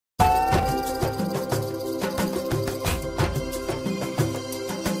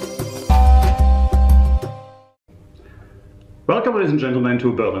Welcome, ladies and gentlemen,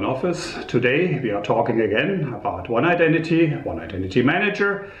 to Berlin Office. Today we are talking again about One Identity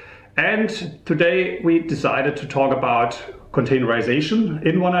Manager, and today we decided to talk about containerization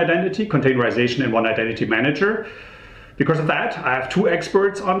in One Identity Manager. Because of that, I have two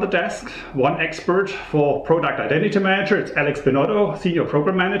experts on the desk. One expert for Product Identity Manager, it's Alex Benotto, Senior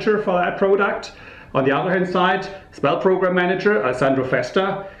Program Manager for that product. On the other hand side, Spell Program Manager, Alessandro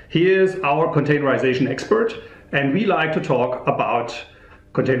Festa. He is our containerization expert. And we like to talk about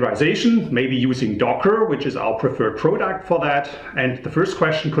containerization, maybe using Docker, which is our preferred product for that. And the first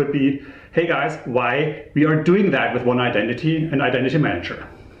question could be, hey guys, why we are doing that with One Identity and Identity Manager?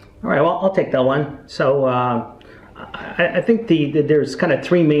 All right, well, I'll take that one. So I think there's kind of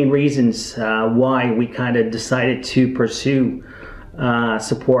three main reasons why we kind of decided to pursue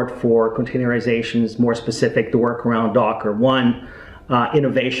support for containerizations, more specific, the work around Docker. One,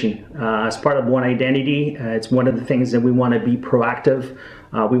 innovation. As part of One Identity, it's one of the things that we want to be proactive.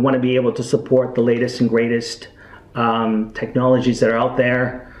 We want to be able to support the latest and greatest technologies that are out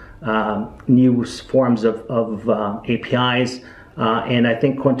there, new forms of APIs, and I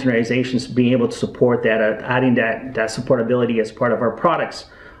think containerization, being able to support that, adding that supportability as part of our products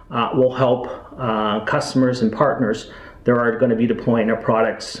will help customers and partners that are going to be deploying our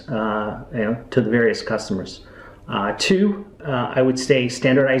products to the various customers. Two, I would say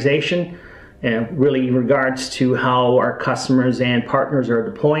standardization, really in regards to how our customers and partners are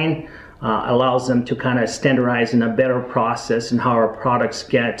deploying, allows them to kind of standardize in a better process and how our products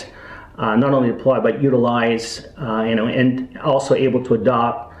get not only deployed but utilized, and also able to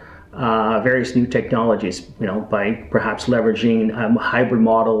adopt various new technologies, by perhaps leveraging a hybrid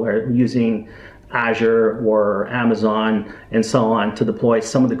model or using Azure or Amazon and so on to deploy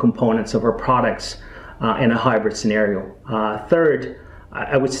some of the components of our products in a hybrid scenario. Third,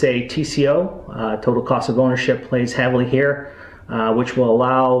 I would say TCO, total cost of ownership, plays heavily here, which will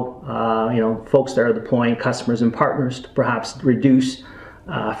allow folks that are deploying, customers and partners, to perhaps reduce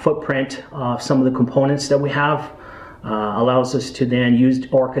footprint of some of the components that we have. Allows us to then use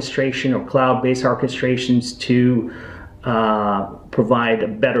orchestration or cloud-based orchestrations to provide a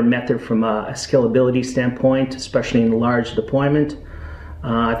better method from a scalability standpoint, especially in large deployment.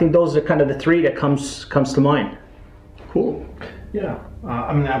 I think those are kind of the three that comes to mind. Cool. Yeah,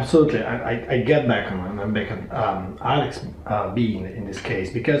 I mean, absolutely. I get back on Alex B in this case,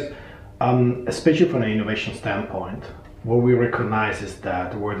 because especially from an innovation standpoint, what we recognize is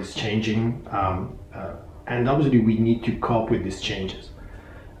that the world is changing, and obviously we need to cope with these changes.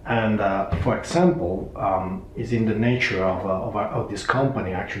 And for example, is in the nature of this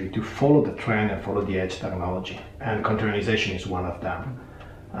company actually to follow the trend and follow the edge technology, and containerization is one of them.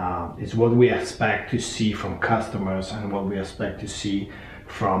 It's what we expect to see from customers and what we expect to see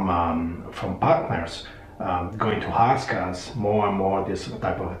from partners going to ask us more and more this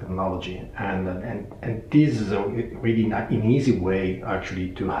type of technology, and this is a really an easy way actually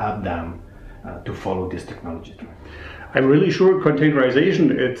to have them to follow this technology. I'm really sure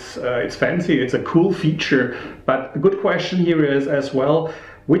containerization, it's fancy, it's a cool feature, but a good question here is as well,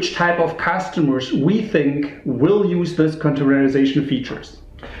 which type of customers we think will use this containerization features?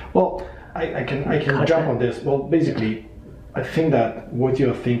 Well, I can jump on this. Well, basically, I think that what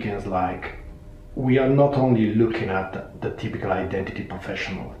you're thinking is like, we are not only looking at the typical identity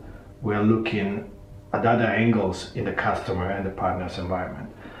professional, we are looking at other angles in the customer and the partner's environment.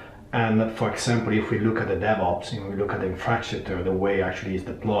 And for example, if we look at the DevOps and we look at the infrastructure, the way actually is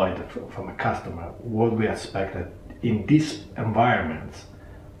deployed from a customer, what we expect that in these environments,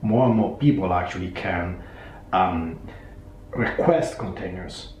 more and more people actually can request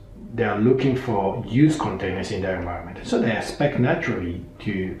containers. They are looking for use containers in their environment. So they expect naturally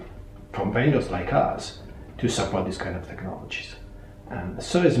from vendors like us to support this kind of technologies.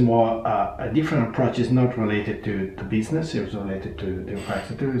 So it's more a different approach. It's not related to business, it's related to the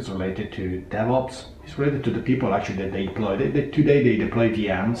infrastructure, it's related to DevOps, it's related to the people actually that they deploy. Today they deploy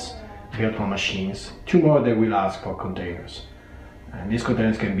VMs, virtual machines. Tomorrow they will ask for containers. And these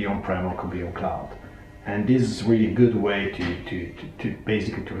containers can be on-prem or could be on cloud. And this is really a good way to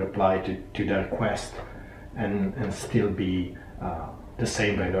basically to reply to the request and still be the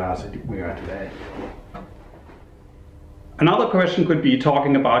same vendor as we are today. Another question could be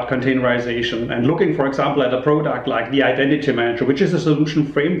talking about containerization and looking, for example, at a product like the Identity Manager, which is a solution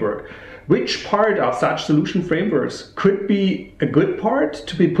framework. Which part of such solution frameworks could be a good part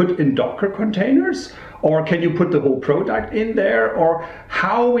to be put in Docker containers? Or can you put the whole product in there? Or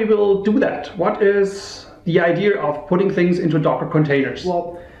how we will do that? What is the idea of putting things into Docker containers?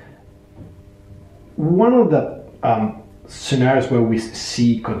 Well, one of the scenarios where we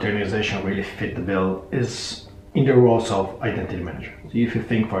see containerization really fit the bill is in the roles of identity manager. So if you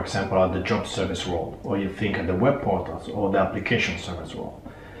think, for example, at the job service role, or you think at the web portals or the application service role,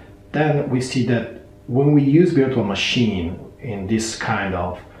 then we see that when we use virtual machine in this kind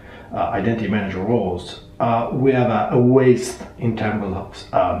of identity manager roles, we have a waste in terms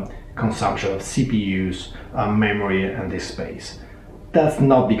of consumption of CPUs, memory, and disk space. That's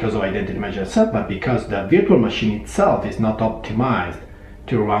not because of identity manager itself, but because the virtual machine itself is not optimized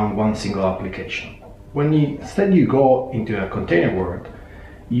to run one single application. When instead you go into a container world,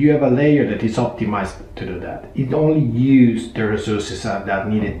 you have a layer that is optimized to do that. It only uses the resources that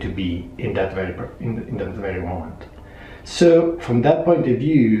needed to be in that very moment. So from that point of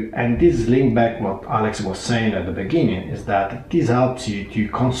view, and this is linked back what Alex was saying at the beginning, is that this helps you to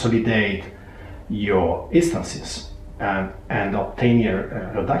consolidate your instances and obtain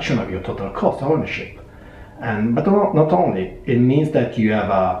a reduction of your total cost of ownership. But not only, it means that you have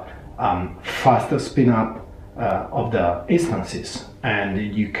a faster spin up of the instances,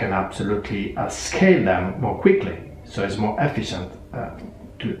 and you can absolutely scale them more quickly, so it's more efficient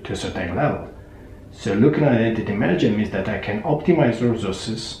to a certain level. So looking at identity management means that I can optimize the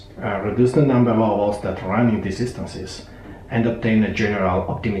resources, reduce the number of hours that run in these instances, and obtain a general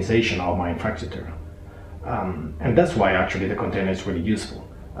optimization of my infrastructure. And that's why actually the container is really useful.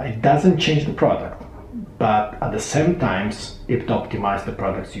 It doesn't change the product, but at the same time, it optimizes the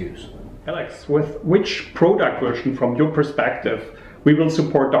product's use. Alex, with which product version from your perspective we will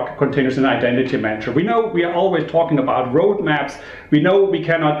support Docker containers in Identity Manager? We know we are always talking about roadmaps. We know we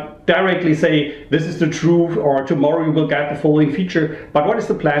cannot directly say this is the truth or tomorrow you will get the following feature, but what is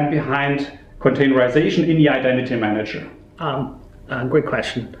the plan behind containerization in the Identity Manager? Great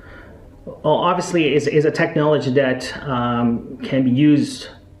question. Well, obviously is a technology that can be used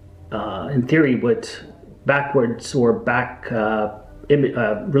in theory with backwards or back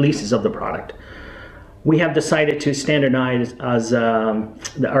releases of the product. We have decided to standardize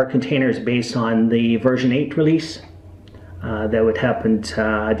our containers based on the version 8 release that would happen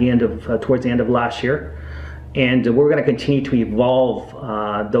towards the end of last year, and we're going to continue to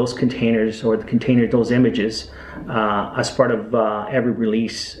evolve those containers or those images as part of every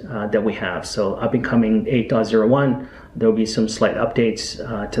release that we have. So up and coming 8.01, there will be some slight updates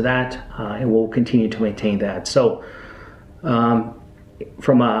to that, and we'll continue to maintain that. So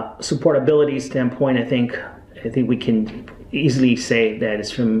from a supportability standpoint, I think we can easily say that it's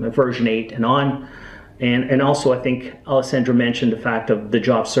from version 8 and on. And also, I think Alessandro mentioned the fact of the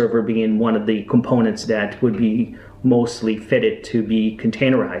job server being one of the components that would be mostly fitted to be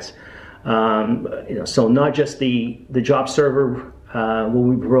containerized. So not just the job server,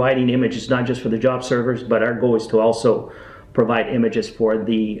 we'll be providing images not just for the job servers, but our goal is to also provide images for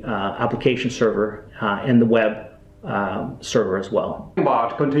the application server and the web server as well.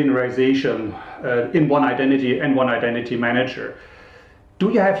 About containerization in One Identity and One Identity Manager, do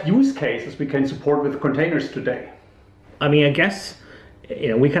you have use cases we can support with containers today? I mean, I guess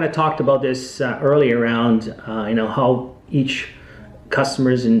we kind of talked about this earlier around how each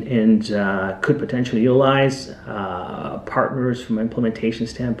customers and could potentially utilize partners from an implementation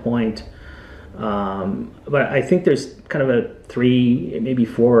standpoint. But I think there's kind of 3, maybe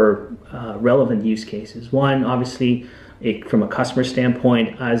 4 relevant use cases. One, obviously, from a customer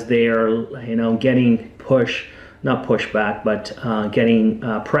standpoint, as they are getting not pushback, but getting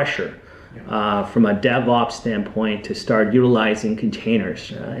pressure from a DevOps standpoint to start utilizing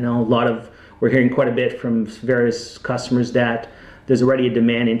containers. We're hearing quite a bit from various customers that there's already a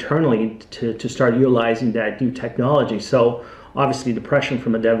demand internally to start utilizing that new technology. So obviously the pressure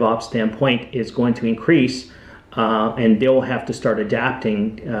from a DevOps standpoint is going to increase, and they'll have to start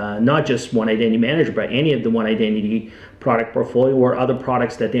adapting not just One Identity Manager, but any of the One Identity product portfolio or other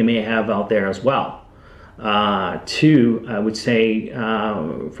products that they may have out there as well. 2, I would say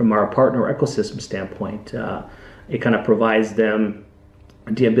from our partner ecosystem standpoint, it kind of provides them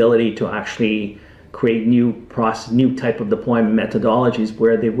the ability to actually create new type of deployment methodologies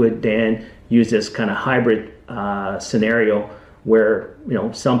where they would then use this kind of hybrid scenario where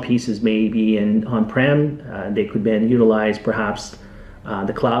some pieces may be on-prem, they could then utilize perhaps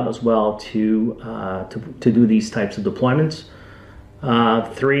the cloud as well to do these types of deployments.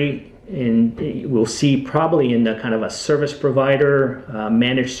 3, and we'll see probably in the kind of a service provider,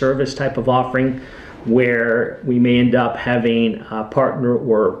 managed service type of offering, where we may end up having a partner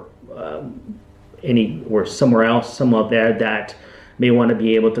or somewhere else, someone there that may want to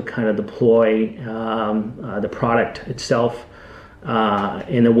be able to kind of deploy the product itself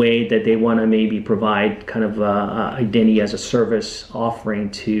in a way that they want to maybe provide kind of identity as a service offering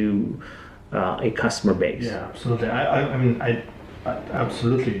to a customer base. Yeah, absolutely. I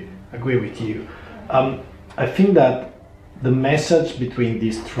absolutely agree with you. I think that the message between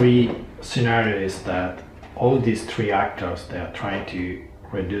these three scenarios is that all these three actors, they are trying to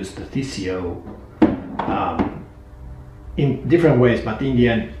reduce the TCO in different ways, but in the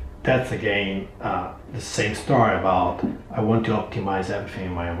end, that's again the same story about I want to optimize everything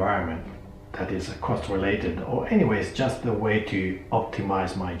in my environment that is cost related, or anyways, just the way to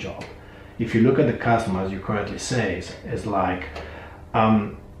optimize my job. If you look at the customer, as you correctly say, it's like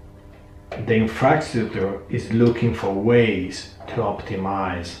the infrastructure is looking for ways to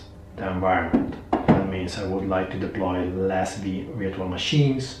optimize the environment. That means I would like to deploy less virtual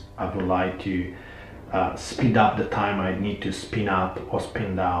machines. I would like to speed up the time I need to spin up or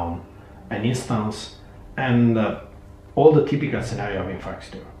spin down an instance, and all the typical scenario of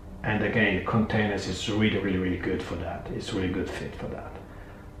infrastructure. And again, containers is really good for that. It's a really good fit for that.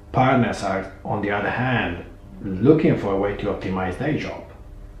 Partners are, on the other hand, looking for a way to optimize their job.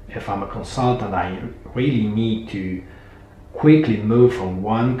 If I'm a consultant, I really need to quickly move from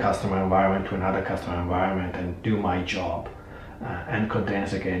one customer environment to another customer environment and do my job. And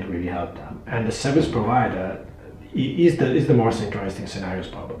containers again really help them. And the service provider is the most interesting scenarios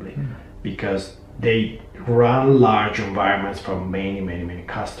probably, because they run large environments for many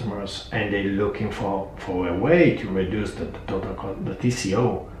customers, and they're looking for a way to reduce the total cost, the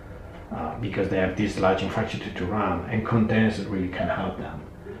TCO, because they have this large infrastructure to run, and containers really can help them.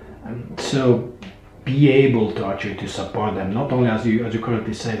 And so be able to actually to support them, not only as you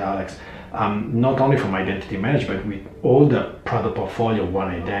correctly said, Alex, not only from identity management, with all the product portfolio of One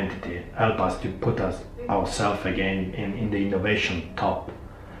Identity, help us to put ourselves again in the innovation top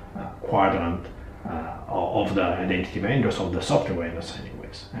quadrant of the identity vendors, of the software vendors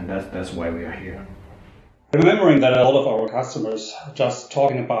anyways. And that's why we are here. Remembering that a lot of our customers are just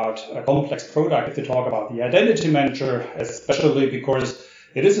talking about a complex product if they talk about the identity manager, especially because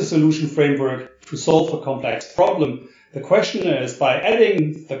it is a solution framework to solve a complex problem. The question is, by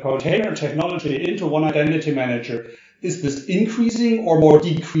adding the container technology into One Identity Manager, is this increasing or more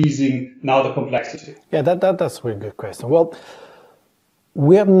decreasing now the complexity? Yeah, that's a really good question. Well,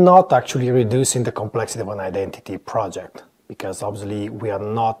 we are not actually reducing the complexity of an identity project, because obviously we are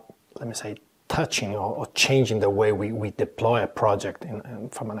not, let me say, touching or changing the way we deploy a project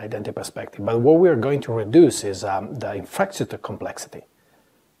from an identity perspective. But what we are going to reduce is the infrastructure complexity.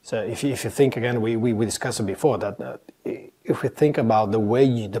 So if you think again, we discussed it before, that if we think about the way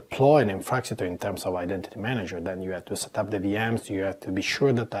you deploy an infrastructure in terms of identity manager, then you have to set up the VMs, you have to be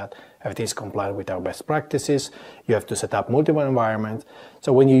sure that everything is compliant with our best practices, you have to set up multiple environments.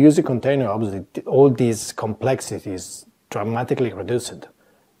 So when you use a container, obviously all these complexities dramatically reduced.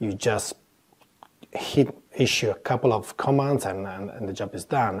 You just issue a couple of commands and the job is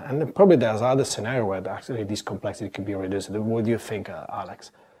done. And then probably there's other scenario where actually this complexity could be reduced. What do you think, Alex?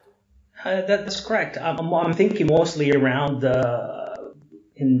 That's correct. I'm thinking mostly around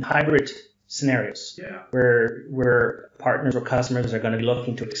in hybrid scenarios, where partners or customers are going to be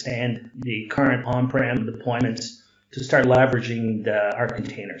looking to extend the current on-prem deployments to start leveraging our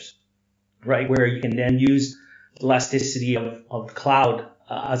containers, right? Where you can then use the elasticity of the cloud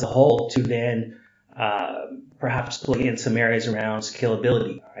as a whole to then perhaps plug in some areas around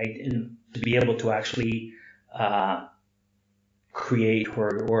scalability, right? And to be able to actually create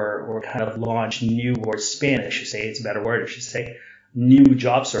or kind of launch new, or spin, I should say, it's a better word, I should say, new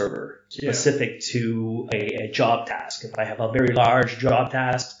job server specific to a job task. If I have a very large job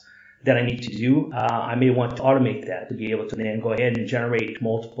task that I need to do, I may want to automate that to be able to then go ahead and generate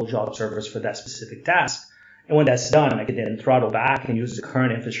multiple job servers for that specific task. And when that's done, I can then throttle back and use the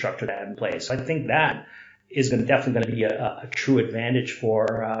current infrastructure that I have in place. So I think that is definitely going to be a true advantage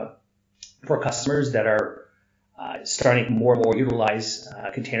for customers that are starting to more and more utilize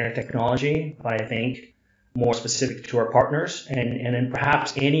container technology, but I think more specific to our partners and then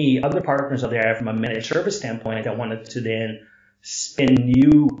perhaps any other partners out there from a managed service standpoint that wanted to then spin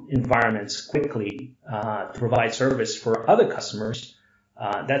new environments quickly to provide service for other customers.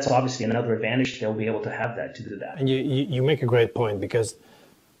 That's obviously another advantage. They'll be able to have that to do that. And you make a great point, because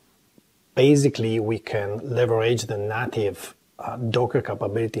basically we can leverage the native Docker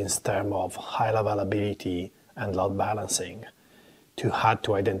capabilities in terms of high availability and load balancing to add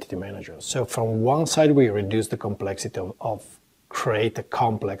to identity managers. So from one side, we reduce the complexity of create a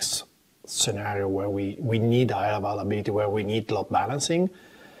complex scenario where we need high availability, where we need load balancing,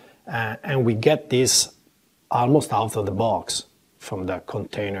 and we get this almost out of the box from the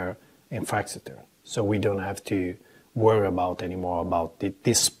container infrastructure. So we don't have to worry about anymore about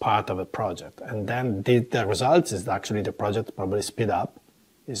this part of a project. And then the result is actually the project probably speed up,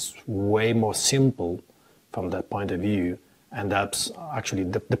 is way more simple from that point of view, and that's actually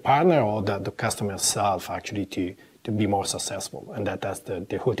the partner or the customer itself actually to be more successful. And that's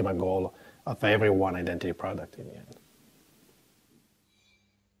the ultimate goal of every one identity product in the end.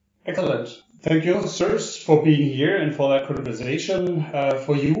 Excellent. Thank you, sirs, for being here and for that conversation.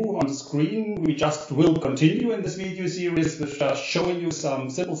 For you on the screen, we just will continue in this video series with just showing you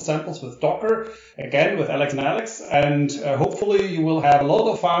some simple samples with Docker, again with Alex and Alex, and hopefully you will have a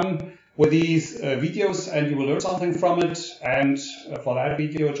lot of fun with these videos and you will learn something from it. And for that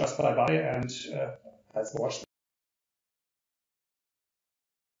video, just bye-bye and let's watch